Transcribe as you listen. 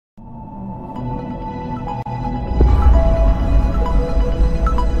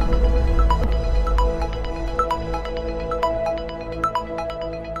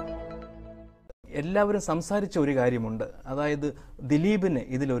എല്ലാവരും സംസാരിച്ച ഒരു കാര്യമുണ്ട്, അതായത് ദിലീപിന്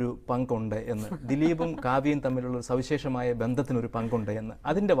ഇതിലൊരു പങ്കുണ്ട് എന്ന്, ദിലീപും കാവ്യയും തമ്മിലുള്ള ഒരു സവിശേഷമായ ബന്ധത്തിനൊരു പങ്കുണ്ട് എന്ന്.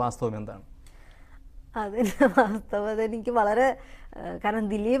 അതിൻ്റെ വാസ്തവം എന്താണ്? അതിൻ്റെ വാസ്തവത എനിക്ക് വളരെ, കാരണം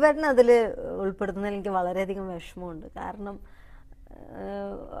ദിലീപേട്ടൻ അതിൽ ഉൾപ്പെടുത്തുന്നതിൽ എനിക്ക് വളരെയധികം വിഷമമുണ്ട്. കാരണം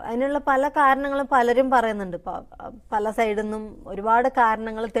അതിനുള്ള പല കാരണങ്ങളും പലരും പറയുന്നുണ്ട്, പല സൈഡിൽ നിന്നും ഒരുപാട്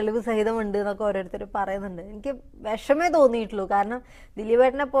കാരണങ്ങൾ തെളിവ് സഹിതമുണ്ട് എന്നൊക്കെ ഓരോരുത്തർ പറയുന്നുണ്ട്. എനിക്ക് വിഷമേ തോന്നിയിട്ടുള്ളൂ. കാരണം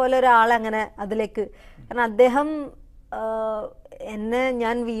ദിലീപേട്ടനെ പോലെ ഒരാളങ്ങനെ അതിലേക്ക്, കാരണം അദ്ദേഹം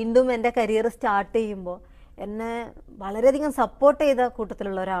ഞാൻ വീണ്ടും എൻ്റെ കരിയർ സ്റ്റാർട്ട് ചെയ്യുമ്പോൾ എന്നെ വളരെയധികം സപ്പോർട്ട് ചെയ്ത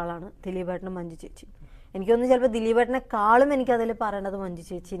കൂട്ടത്തിലുള്ള ഒരാളാണ് ദിലീപേട്ടനും മഞ്ജു ചേച്ചി. എനിക്കൊന്ന് ചിലപ്പോൾ ദിലീപേട്ടനെക്കാളും എനിക്കതിൽ പറയേണ്ടത് മഞ്ജു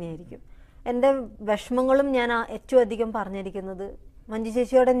ചേച്ചിനെയായിരിക്കും. എൻ്റെ വിഷമങ്ങളും ഞാൻ ഏറ്റവും അധികം പറഞ്ഞിരിക്കുന്നത് മഞ്ജു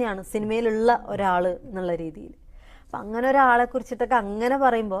ചേച്ചിയോട് തന്നെയാണ്, സിനിമയിലുള്ള ഒരാൾ എന്നുള്ള രീതിയിൽ. അപ്പം അങ്ങനെ ഒരാളെ കുറിച്ചിട്ടൊക്കെ അങ്ങനെ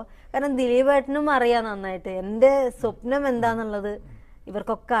പറയുമ്പോൾ, കാരണം ദിലീപേട്ടനും അറിയാം നന്നായിട്ട് എൻ്റെ സ്വപ്നം എന്താണെന്നുള്ളത്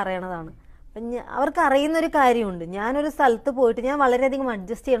ഇവർക്കൊക്കെ അറിയണതാണ്. അപ്പം അവർക്ക് അറിയുന്നൊരു കാര്യമുണ്ട്, ഞാനൊരു സ്ഥലത്ത് പോയിട്ട് ഞാൻ വളരെയധികം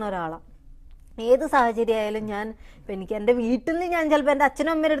അഡ്ജസ്റ്റ് ചെയ്യണ ഒരാളാണ്. ഏത് സാഹചര്യമായാലും ഇപ്പം എനിക്ക് എൻ്റെ വീട്ടിൽ നിന്ന് ഞാൻ ചിലപ്പോൾ എൻ്റെ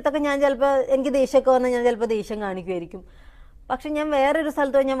അച്ഛനും അമ്മയുടെ അടുത്തൊക്കെ ഞാൻ ചിലപ്പോൾ എനിക്ക് ദേഷ്യമൊക്കെ വന്നാൽ ഞാൻ ചിലപ്പോൾ ദേഷ്യം കാണിക്കുമായിരിക്കും. പക്ഷെ ഞാൻ വേറൊരു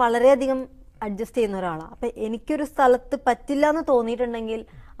സ്ഥലത്ത് പോയി ഞാൻ വളരെയധികം അഡ്ജസ്റ്റ് ചെയ്യുന്ന ഒരാളാണ്. അപ്പം എനിക്കൊരു സ്ഥലത്ത് പറ്റില്ല എന്ന് തോന്നിയിട്ടുണ്ടെങ്കിൽ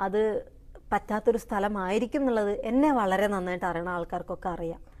അത് പറ്റാത്തൊരു സ്ഥലമായിരിക്കും എന്നുള്ളത് എന്നെ വളരെ നന്നായിട്ട് അറിയണ ആൾക്കാർക്കൊക്കെ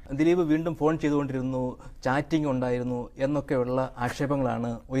അറിയാം. ദിലീപ് വീണ്ടും ഫോൺ ചെയ്തുകൊണ്ടിരുന്നു, ചാറ്റിംഗ് ഉണ്ടായിരുന്നു എന്നൊക്കെയുള്ള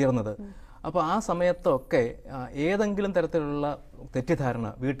ആക്ഷേപങ്ങളാണ് ഉയർന്നത്. അപ്പോൾ ആ സമയത്തൊക്കെ ഏതെങ്കിലും തരത്തിലുള്ള തെറ്റിദ്ധാരണ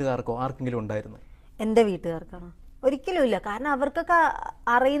വീട്ടുകാർക്കോ ആർക്കെങ്കിലും ഉണ്ടായിരുന്നു? എൻ്റെ വീട്ടുകാർക്കാണ് ഒരിക്കലും ഇല്ല. കാരണം അവർക്കൊക്കെ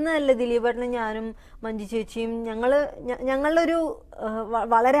അറിയുന്നതല്ലേ ദിലീപേട്ടനും ഞാനും മഞ്ജു ചേച്ചിയും ഞങ്ങളൊരു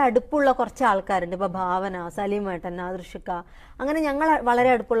വളരെ അടുപ്പുള്ള കുറച്ച് ആൾക്കാരുണ്ട്. ഇപ്പോൾ ഭാവന, സലീമേട്ടൻ, ആദർശിക്ക, അങ്ങനെ ഞങ്ങൾ വളരെ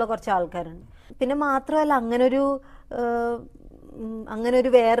അടുപ്പുള്ള കുറച്ച് ആൾക്കാരുണ്ട്. പിന്നെ മാത്രമല്ല അങ്ങനെ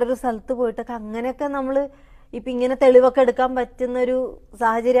ഒരു വേറൊരു സ്ഥലത്ത് പോയിട്ടൊക്കെ അങ്ങനെയൊക്കെ നമ്മൾ ഇപ്പം ഇങ്ങനെ തെളിവൊക്കെ എടുക്കാൻ പറ്റുന്നൊരു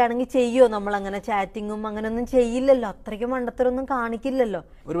സാഹചര്യമാണെങ്കിൽ ചെയ്യുമോ നമ്മൾ അങ്ങനെ ചാറ്റിങ്ങും അങ്ങനെയൊന്നും ചെയ്യില്ലല്ലോ, അത്രയ്ക്ക് മണ്ടത്തരൊന്നും കാണിക്കില്ലല്ലോ.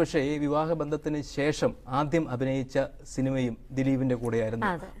 ഒരുപക്ഷെ ഈ വിവാഹ ബന്ധത്തിന് ശേഷം ആദ്യം അഭിനയിച്ച സിനിമയും ദിലീപിന്റെ കൂടെയായിരുന്നു,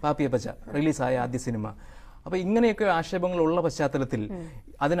 പാപ്പിയപ്പച്ച, റിലീസായ ആദ്യ സിനിമ. അപ്പൊ ഇങ്ങനെയൊക്കെ ആക്ഷേപങ്ങളുള്ള പശ്ചാത്തലത്തിൽ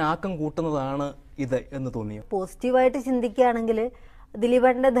അതിനാക്കം കൂട്ടുന്നതാണ് ഇത് എന്ന് തോന്നിയോ? പോസിറ്റീവായിട്ട് ചിന്തിക്കുകയാണെങ്കിൽ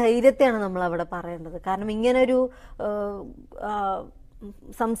ദിലീപേട്ടൻ്റെ ധൈര്യത്തെയാണ് നമ്മൾ അവിടെ പറയേണ്ടത്. കാരണം ഇങ്ങനൊരു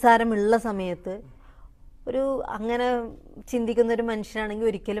സംസാരമുള്ള സമയത്ത് അങ്ങനെ ചിന്തിക്കുന്ന ഒരു മനുഷ്യനാണെങ്കിൽ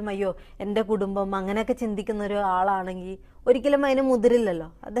ഒരിക്കലും അയ്യോ എൻ്റെ കുടുംബം അങ്ങനെയൊക്കെ ചിന്തിക്കുന്ന ഒരു ആളാണെങ്കിൽ ഒരിക്കലും അതിന് മുതിരില്ലല്ലോ.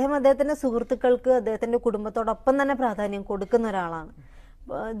 അദ്ദേഹത്തിൻ്റെ സുഹൃത്തുക്കൾക്ക് അദ്ദേഹത്തിൻ്റെ കുടുംബത്തോടൊപ്പം തന്നെ പ്രാധാന്യം കൊടുക്കുന്ന ഒരാളാണ്.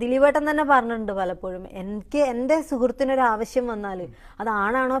 ദിലീപേട്ടൻ തന്നെ പറഞ്ഞിട്ടുണ്ട് പലപ്പോഴും, എൻ്റെ സുഹൃത്തിനൊരു ആവശ്യം വന്നാൽ അത്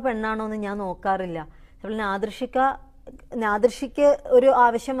ആണാണോ പെണ്ണാണോ എന്ന് ഞാൻ നോക്കാറില്ല. അതുപോലെ നാദൃഷിക്ക് ഒരു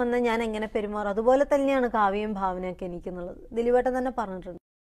ആവശ്യം വന്നാൽ ഞാൻ എങ്ങനെ പെരുമാറും, അതുപോലെ തന്നെയാണ് കാവ്യയും ഭാവനയൊക്കെ എനിക്കെന്നുള്ളത് ദിലീപേട്ടൻ തന്നെ പറഞ്ഞിട്ടുണ്ട്.